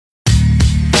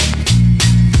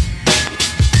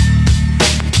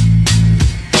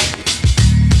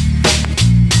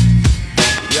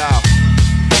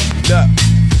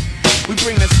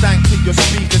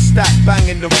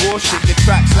the raw shit. Your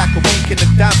tracks like a week in the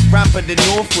damp, rampant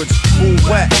northwards, all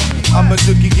wet. I'm a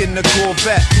doogie in the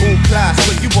Corvette, all class,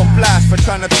 but you on blast for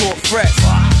trying to talk threats.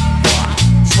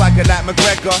 Swagger like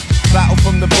McGregor, battle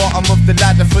from the bottom of the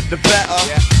ladder for the better.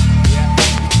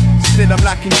 Still I'm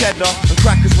lacking cheddar and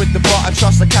crackers with the butter.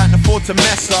 Trust I can't afford to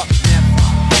mess up.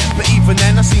 But even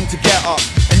then I seem to get up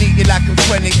and eat it like I'm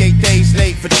 28 days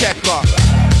late for checkup.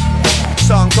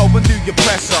 Son, go and do your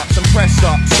press ups and press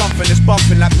up something that's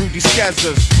bumping like Rudy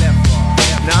Skezzers.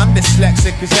 Now I'm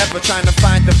dyslexic as ever, trying to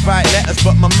find the right letters,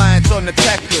 but my mind's on the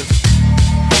techers.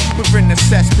 We're in the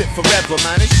cesspit forever,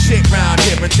 man. It's shit round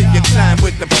here until you climb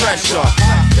with the pressure.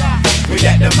 We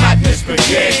let the madness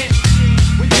begin.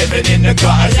 We living in the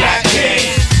gutters like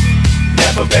kings.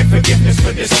 Never beg forgiveness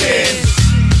for the sins.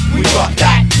 We got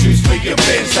that juice for your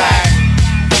bins like.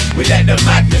 We let the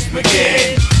madness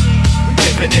begin. We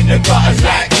living in the gutters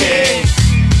like kings.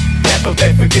 Never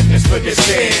beg forgiveness for the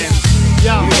sins.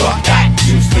 We got that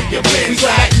juice for your bins. We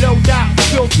got that low down,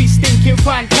 filthy, stinking,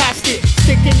 fantastic.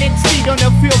 Sticking in speed on the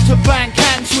field to bang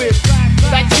cans with.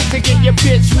 That shit to get your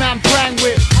bitch man prang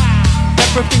with.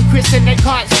 Everything Chris and they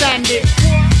can't stand it.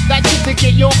 That shit to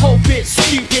get your whole bit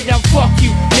stupid and fuck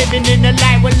you. Living in a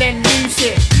lie, well then lose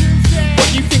it.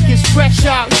 What you think is fresh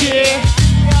out here?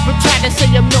 But try to say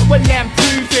I'm not, well then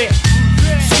prove it.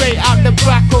 Straight out the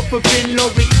back of a bin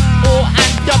lorry, all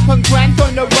amped up and grand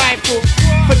on the rifle.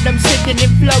 For them sickening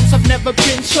flows, I've never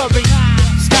been sorry.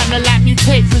 It's kinda like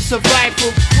mutate for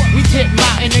survival. We tip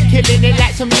mountain and killing it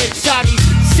like some rich Saudis.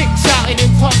 Six shouting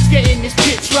and tops getting this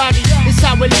pitch rowdy. It's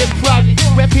how we live proudly,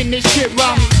 repping this shit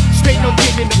round me. Straight not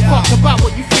giving a fuck about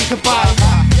what you think about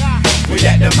it. We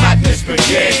let the madness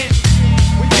begin.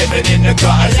 We living in the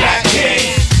gutters like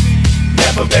kings.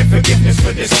 Never beg forgiveness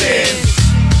for the sins.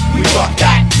 We got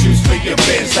that juice for your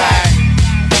bins like.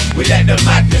 We let the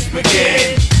madness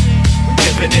begin. We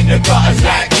living in the gutters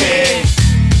like kings.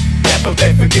 Never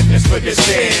beg forgiveness for the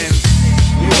sins.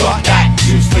 We got that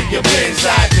juice for your bins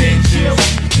like. Bin juice,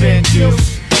 bin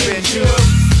juice, bin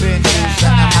juice, bin juice, the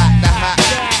hat,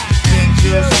 bin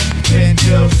juice, bin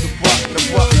juice, the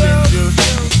what, bin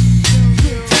juice.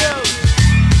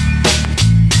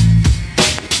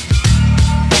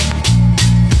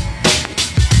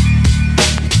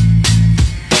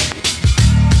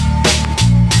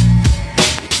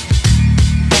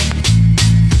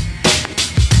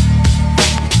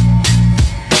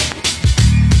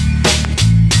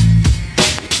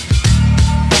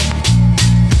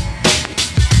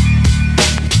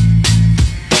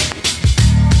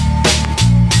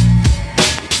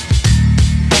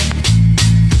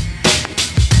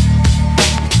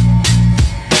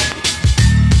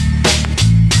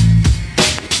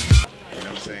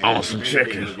 I want some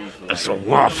chicken and some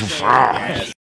waffle fries.